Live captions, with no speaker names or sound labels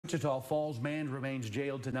Wichita Falls man remains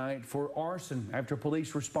jailed tonight for arson after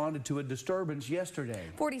police responded to a disturbance yesterday.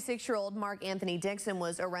 46-year-old Mark Anthony Dixon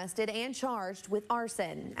was arrested and charged with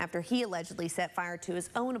arson after he allegedly set fire to his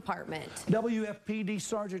own apartment. WFPD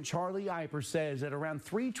Sergeant Charlie Eiper says at around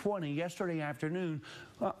 3:20 yesterday afternoon,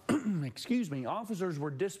 officers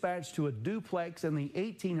were dispatched to a duplex in the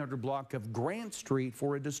 1800 block of Grant Street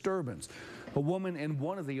for a disturbance. A woman in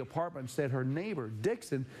one of the apartments said her neighbor,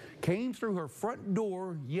 Dixon, came through her front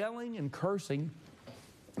door yelling and cursing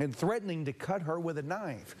and threatening to cut her with a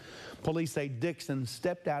knife. Police say Dixon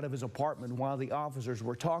stepped out of his apartment while the officers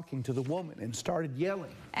were talking to the woman and started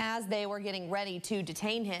yelling. As they were getting ready to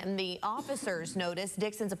detain him, the officers noticed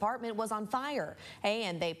Dixon's apartment was on fire,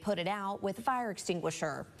 and they put it out with a fire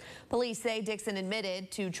extinguisher. Police say Dixon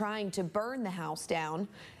admitted to trying to burn the house down.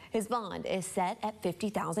 His bond is set at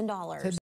 $50,000.